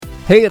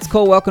Hey, it's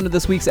Cole. Welcome to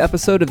this week's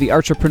episode of the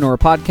Archipreneur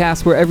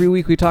Podcast, where every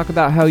week we talk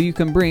about how you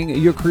can bring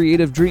your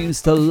creative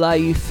dreams to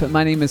life.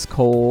 My name is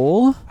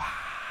Cole.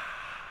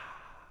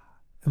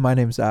 My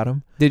name's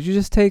Adam. Did you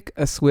just take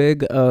a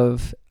swig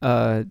of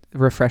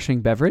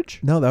refreshing beverage?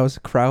 No, that was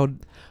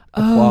crowd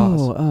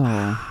applause.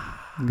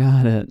 Oh,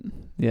 got it.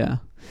 Yeah.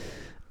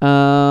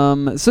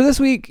 So this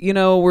week,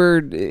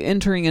 we're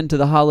entering into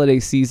the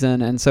holiday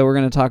season, and so we're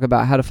going to talk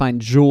about how to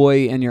find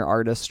joy in your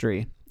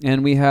artistry.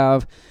 And we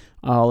have,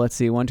 let's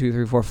see, 1, 2,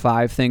 3, 4,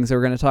 5 things that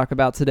we're going to talk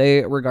about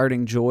today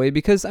regarding joy.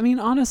 Because,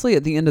 honestly,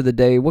 at the end of the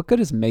day, what good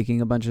is making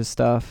a bunch of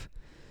stuff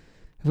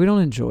if we don't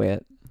enjoy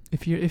it?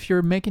 If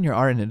you're making your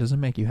art and it doesn't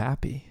make you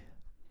happy,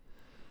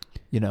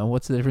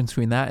 what's the difference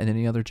between that and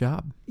any other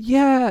job?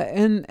 Yeah,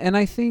 and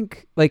I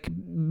think like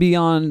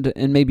beyond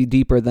and maybe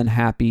deeper than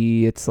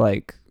happy, it's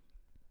like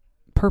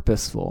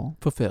purposeful,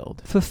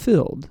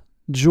 fulfilled,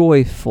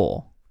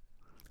 joyful.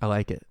 I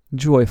like it.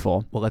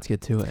 Joyful. Well, let's get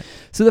to it.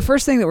 So the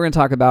first thing that we're going to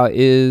talk about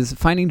is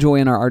finding joy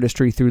in our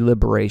artistry through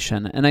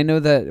liberation. And I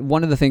know that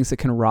one of the things that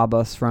can rob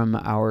us from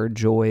our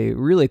joy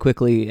really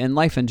quickly in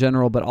life in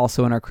general, but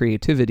also in our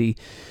creativity,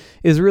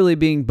 is really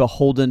being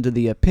beholden to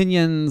the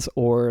opinions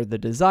or the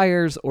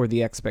desires or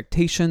the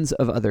expectations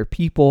of other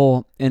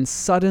people. And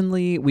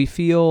suddenly we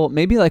feel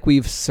maybe like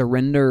we've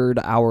surrendered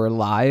our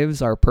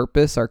lives, our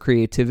purpose, our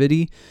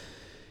creativity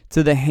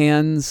to the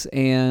hands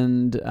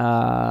and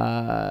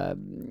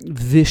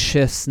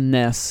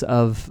viciousness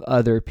of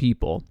other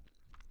people.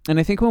 And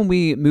I think when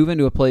we move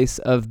into a place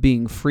of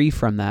being free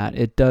from that,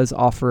 it does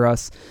offer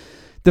us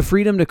the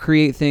freedom to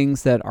create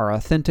things that are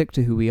authentic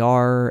to who we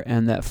are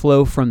and that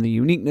flow from the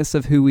uniqueness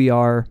of who we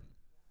are.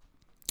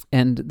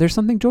 And there's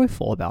something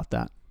joyful about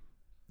that.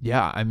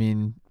 Yeah,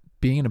 being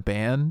in a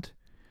band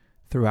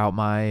throughout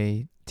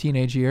my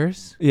teenage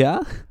years.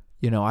 Yeah.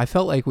 I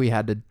felt like we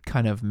had to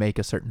kind of make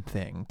a certain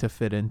thing to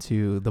fit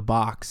into the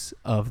box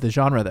of the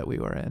genre that we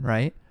were in,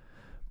 right?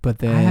 But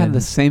then I had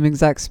the same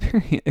exact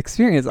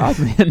experience.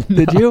 Oddly,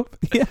 did you?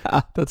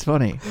 Yeah, that's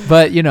funny.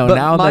 But now that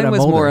I'm mine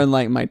was older, more in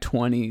like my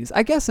 20s.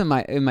 I guess in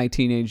my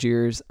teenage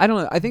years, I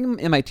don't know. I think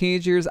in my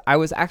teenage years, I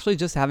was actually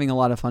just having a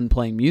lot of fun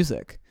playing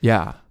music.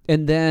 Yeah.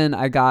 And then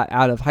I got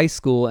out of high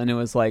school, and it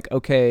was like,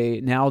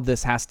 okay, now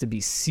this has to be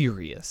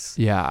serious.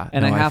 Yeah.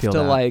 And I have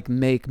to like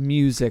make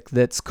music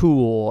that's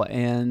cool,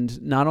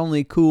 and not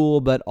only cool,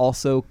 but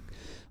also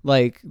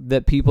like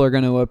that people are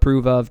going to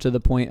approve of to the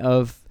point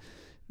of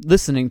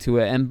listening to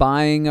it and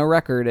buying a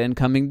record and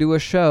coming to a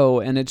show.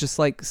 And it just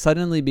like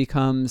suddenly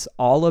becomes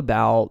all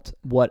about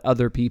what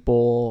other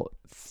people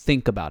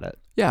think about it.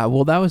 Yeah.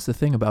 Well, that was the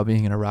thing about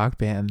being in a rock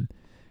band.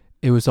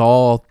 It was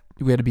all,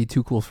 we had to be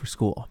too cool for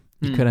school.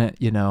 You couldn't,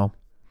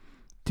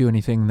 do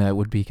anything that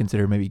would be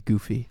considered maybe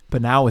goofy.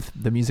 But now with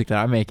the music that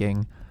I'm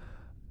making,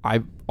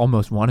 I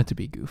almost want it to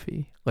be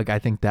goofy. Like, I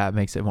think that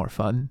makes it more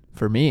fun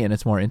for me and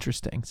it's more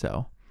interesting.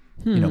 So,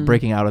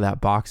 breaking out of that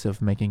box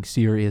of making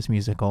serious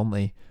music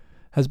only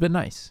has been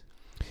nice.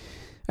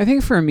 I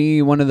think for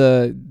me, one of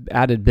the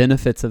added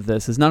benefits of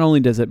this is not only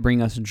does it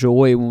bring us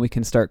joy when we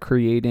can start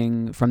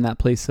creating from that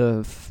place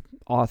of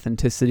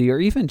authenticity or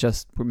even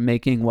just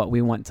making what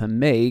we want to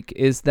make,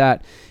 is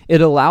that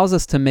it allows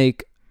us to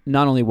make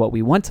not only what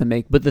we want to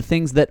make, but the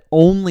things that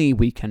only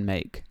we can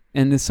make.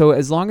 And so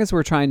as long as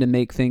we're trying to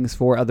make things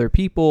for other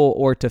people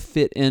or to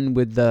fit in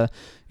with the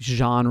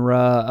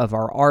genre of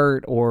our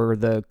art or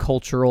the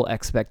cultural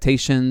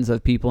expectations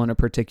of people in a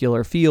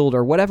particular field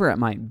or whatever it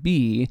might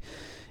be,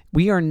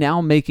 we are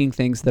now making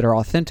things that are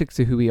authentic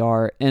to who we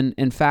are and,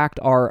 in fact,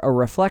 are a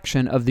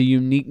reflection of the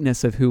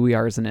uniqueness of who we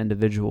are as an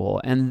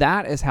individual. And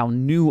that is how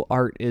new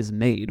art is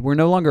made. We're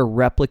no longer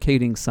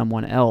replicating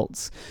someone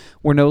else.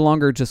 We're no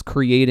longer just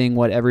creating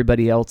what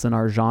everybody else in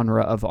our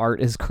genre of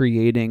art is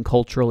creating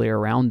culturally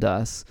around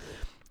us.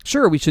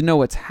 Sure, we should know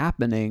what's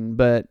happening,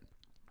 but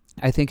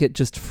I think it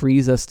just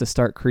frees us to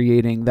start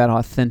creating that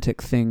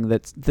authentic thing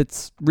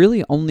that's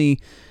really only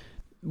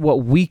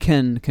what we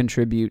can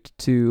contribute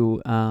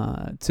to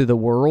the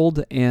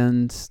world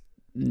and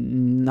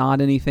not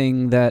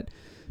anything that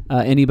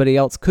anybody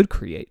else could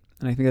create.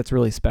 And I think that's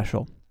really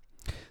special.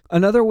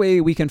 Another way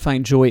we can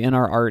find joy in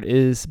our art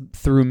is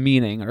through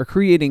meaning or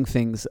creating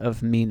things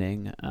of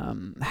meaning.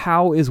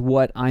 How is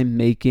what I'm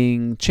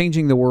making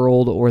changing the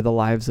world or the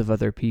lives of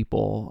other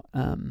people?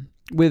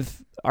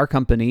 With our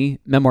company,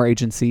 Memoir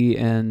Agency,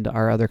 and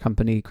our other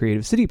company,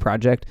 Creative City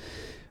Project,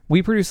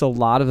 we produce a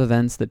lot of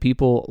events that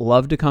people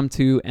love to come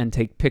to and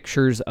take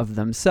pictures of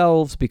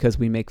themselves because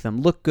we make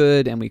them look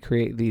good and we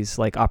create these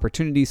like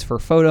opportunities for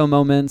photo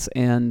moments.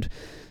 And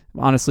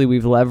honestly,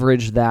 we've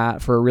leveraged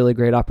that for a really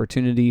great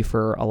opportunity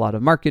for a lot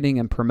of marketing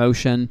and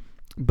promotion.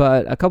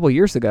 But a couple of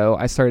years ago,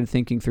 I started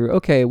thinking through,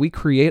 okay, we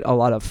create a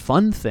lot of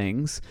fun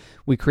things.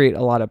 We create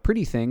a lot of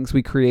pretty things.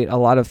 We create a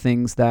lot of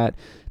things that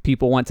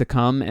people want to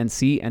come and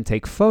see and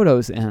take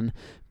photos in.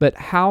 But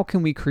how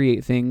can we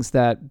create things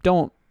that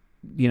don't,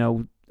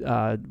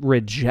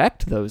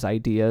 reject those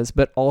ideas,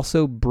 but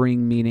also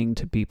bring meaning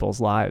to people's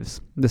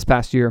lives? This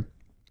past year,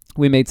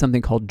 we made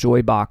something called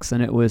Joy Box,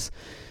 and it was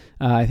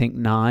I think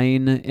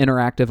 9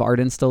 interactive art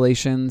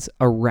installations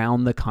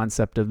around the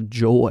concept of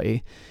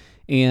joy.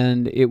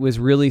 And it was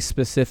really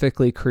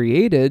specifically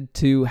created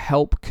to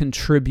help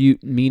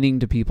contribute meaning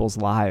to people's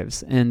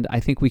lives. And I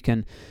think we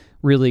can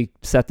really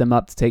set them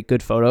up to take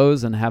good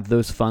photos and have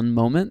those fun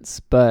moments.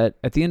 But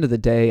at the end of the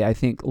day, I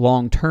think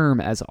long term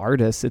as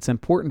artists, it's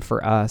important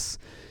for us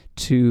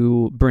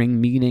to bring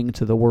meaning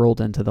to the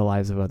world and to the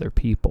lives of other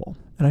people.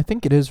 And I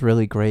think it is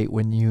really great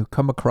when you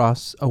come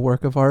across a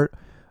work of art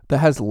that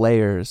has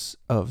layers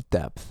of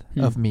depth,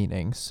 of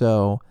meaning.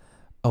 So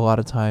a lot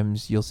of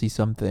times you'll see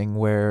something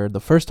where the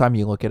first time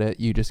you look at it,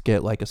 you just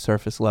get like a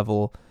surface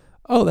level,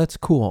 oh, that's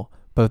cool.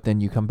 But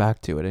then you come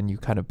back to it and you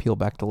kind of peel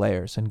back the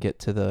layers and get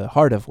to the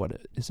heart of what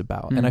it is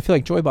about. And I feel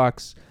like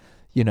Joybox,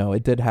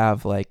 it did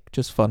have like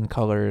just fun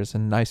colors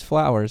and nice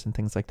flowers and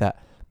things like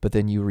that. But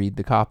then you read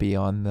the copy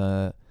on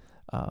the,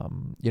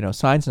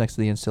 signs next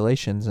to the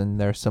installations, and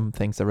there's some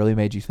things that really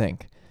made you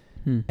think.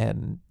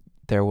 And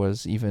there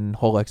was even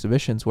whole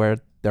exhibitions where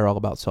they're all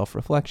about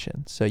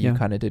self-reflection. So you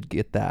kind of did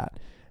get that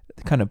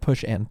kind of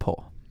push and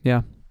pull.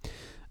 Yeah.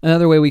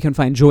 Another way we can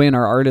find joy in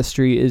our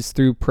artistry is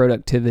through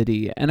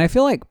productivity. And I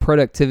feel like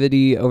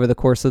productivity over the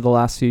course of the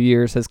last few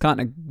years has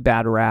gotten a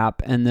bad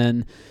rap. And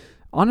then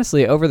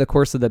honestly, over the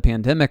course of the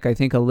pandemic, I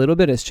think a little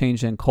bit has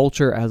changed in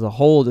culture as a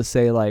whole to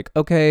say like,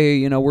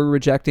 okay, we're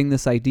rejecting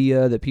this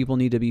idea that people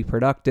need to be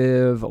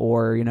productive,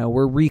 or,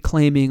 we're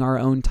reclaiming our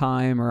own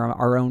time or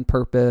our own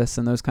purpose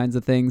and those kinds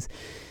of things.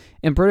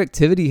 And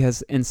productivity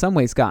has in some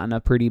ways gotten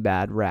a pretty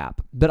bad rap.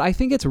 But I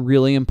think it's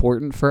really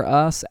important for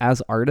us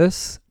as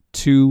artists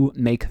to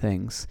make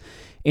things.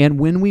 And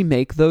when we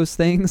make those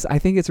things, I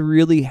think it's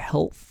really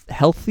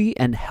healthy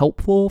and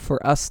helpful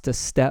for us to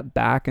step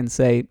back and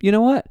say, you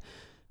know what?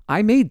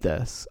 I made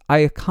this. I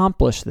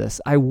accomplished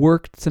this. I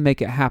worked to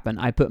make it happen.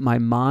 I put my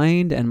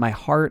mind and my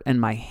heart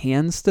and my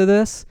hands to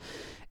this.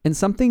 And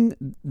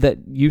something that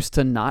used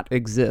to not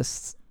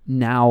exist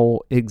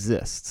now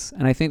exists.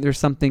 And I think there's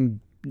something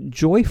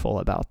joyful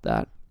about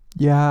that.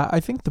 Yeah,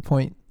 I think the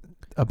point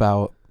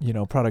about,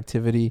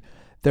 productivity,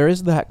 there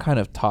is that kind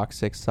of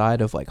toxic side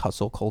of like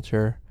hustle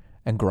culture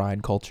and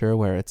grind culture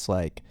where it's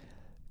like,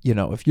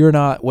 if you're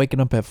not waking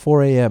up at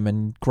 4 a.m.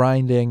 and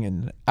grinding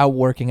and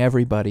outworking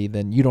everybody,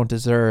 then you don't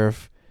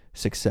deserve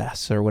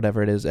success or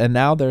whatever it is. And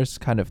now there's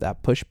kind of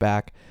that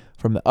pushback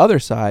from the other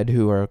side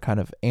who are kind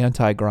of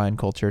anti-grind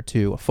culture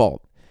to a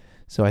fault.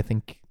 So I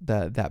think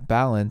that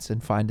balance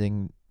and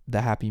finding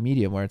the happy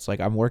medium where it's like,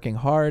 I'm working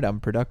hard,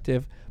 I'm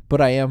productive, but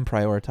I am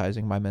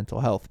prioritizing my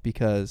mental health,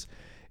 because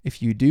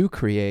if you do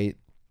create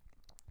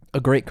a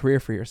great career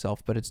for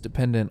yourself, but it's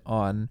dependent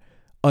on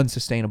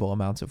unsustainable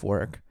amounts of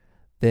work,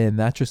 then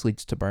that just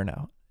leads to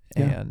burnout.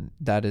 Yeah. And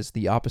that is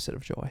the opposite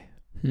of joy.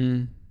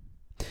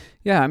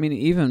 Yeah, I mean,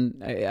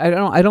 even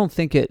I don't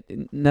think it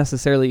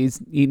necessarily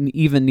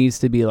even needs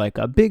to be like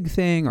a big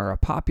thing or a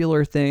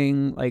popular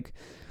thing. Like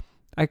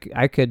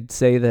I could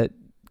say that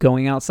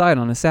going outside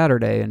on a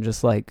Saturday and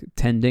just like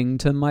tending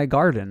to my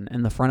garden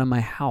in the front of my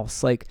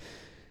house, like,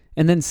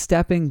 and then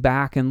stepping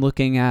back and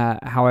looking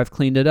at how I've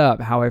cleaned it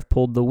up, how I've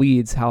pulled the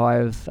weeds, how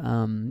I've,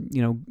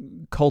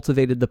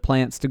 cultivated the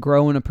plants to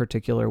grow in a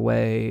particular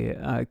way,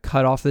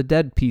 cut off the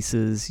dead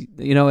pieces.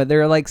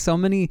 There are like so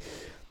many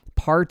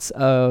parts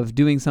of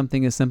doing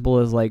something as simple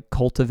as like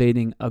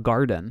cultivating a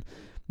garden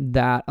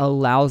that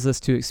allows us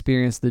to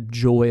experience the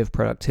joy of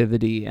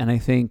productivity. And I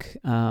think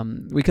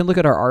we can look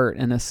at our art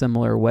in a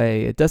similar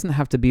way. It doesn't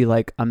have to be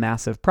like a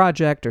massive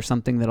project or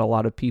something that a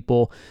lot of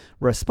people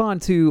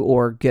respond to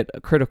or get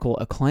critical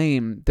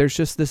acclaim. There's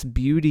just this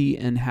beauty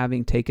in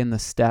having taken the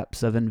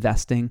steps of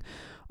investing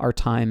our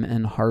time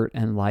and heart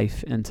and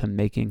life into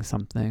making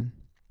something.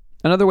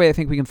 Another way I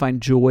think we can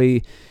find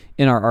joy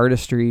in our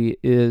artistry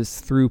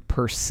is through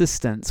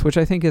persistence, which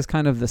I think is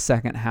kind of the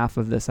second half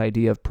of this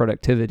idea of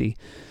productivity.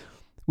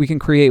 We can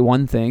create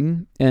one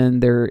thing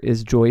and there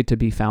is joy to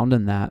be found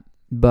in that.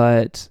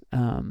 But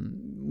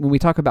when we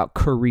talk about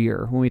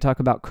career, when we talk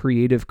about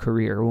creative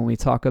career, when we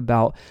talk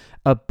about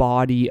a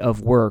body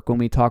of work, when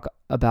we talk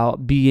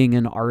about being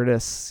an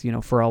artist,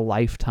 for a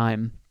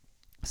lifetime,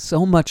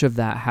 so much of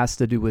that has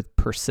to do with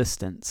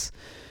persistence.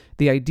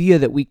 The idea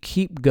that we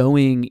keep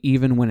going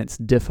even when it's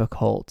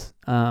difficult.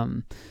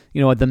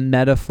 The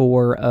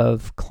metaphor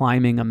of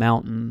climbing a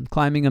mountain.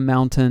 Climbing a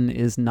mountain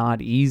is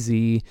not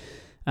easy.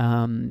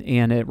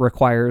 And it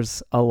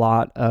requires a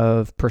lot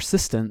of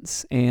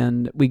persistence.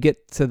 And we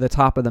get to the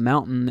top of the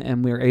mountain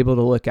and we're able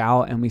to look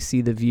out and we see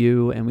the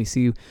view and we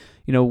see,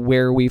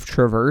 where we've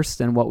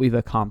traversed and what we've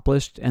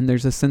accomplished. And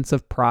there's a sense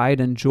of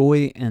pride and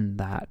joy in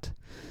that.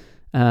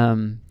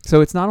 So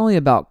it's not only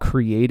about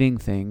creating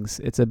things,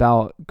 it's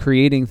about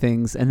creating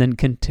things and then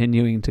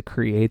continuing to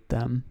create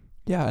them.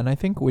 Yeah. And I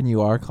think when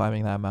you are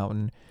climbing that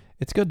mountain,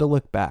 it's good to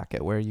look back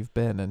at where you've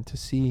been and to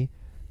see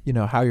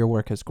how your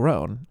work has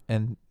grown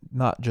and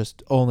not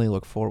just only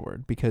look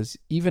forward, because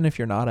even if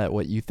you're not at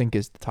what you think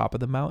is the top of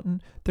the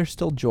mountain, there's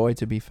still joy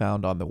to be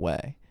found on the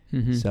way.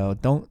 Mm-hmm. So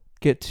don't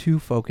get too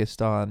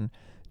focused on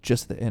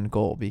just the end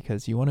goal,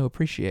 because you want to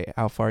appreciate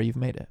how far you've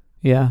made it.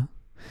 Yeah.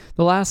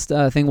 The last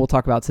thing we'll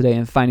talk about today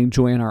in finding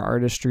joy in our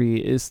artistry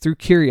is through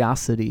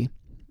curiosity.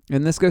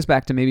 And this goes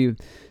back to maybe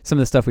some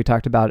of the stuff we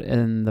talked about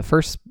in the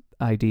first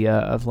idea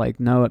of like,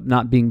 no,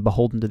 not being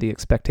beholden to the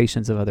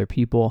expectations of other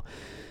people.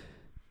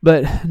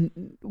 But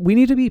we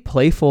need to be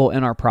playful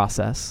in our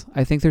process.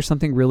 I think there's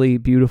something really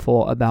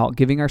beautiful about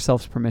giving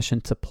ourselves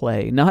permission to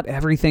play. Not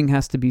everything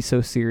has to be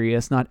so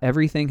serious. Not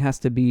everything has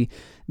to be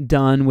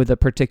done with a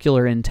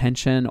particular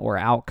intention or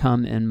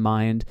outcome in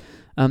mind.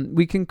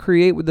 We can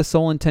create with the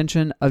sole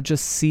intention of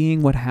just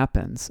seeing what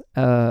happens,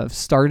 of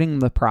starting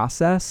the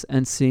process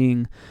and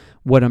seeing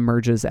what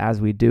emerges as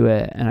we do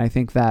it. And I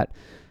think that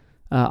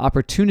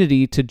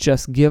opportunity to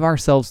just give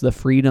ourselves the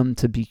freedom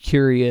to be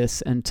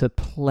curious and to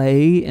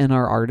play in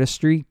our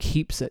artistry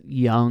keeps it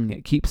young,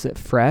 it keeps it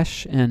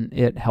fresh, and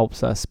it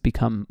helps us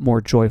become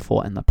more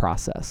joyful in the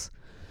process.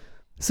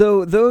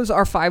 So those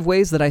are 5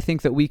 ways that I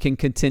think that we can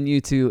continue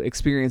to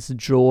experience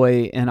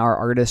joy in our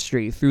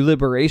artistry: through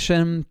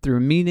liberation,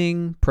 through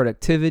meaning,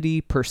 productivity,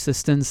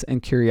 persistence,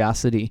 and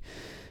curiosity.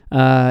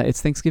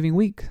 It's Thanksgiving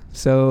week,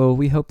 so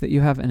we hope that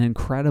you have an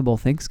incredible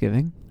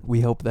Thanksgiving.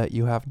 We hope that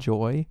you have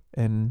joy,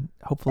 and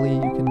hopefully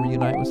you can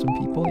reunite with some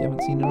people you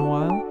haven't seen in a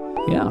while.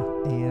 Yeah.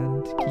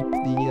 And keep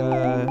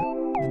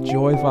the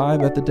joy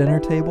vibe at the dinner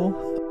table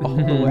all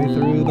the way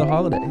through the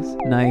holidays.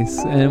 Nice.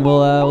 And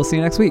we'll see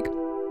you next week.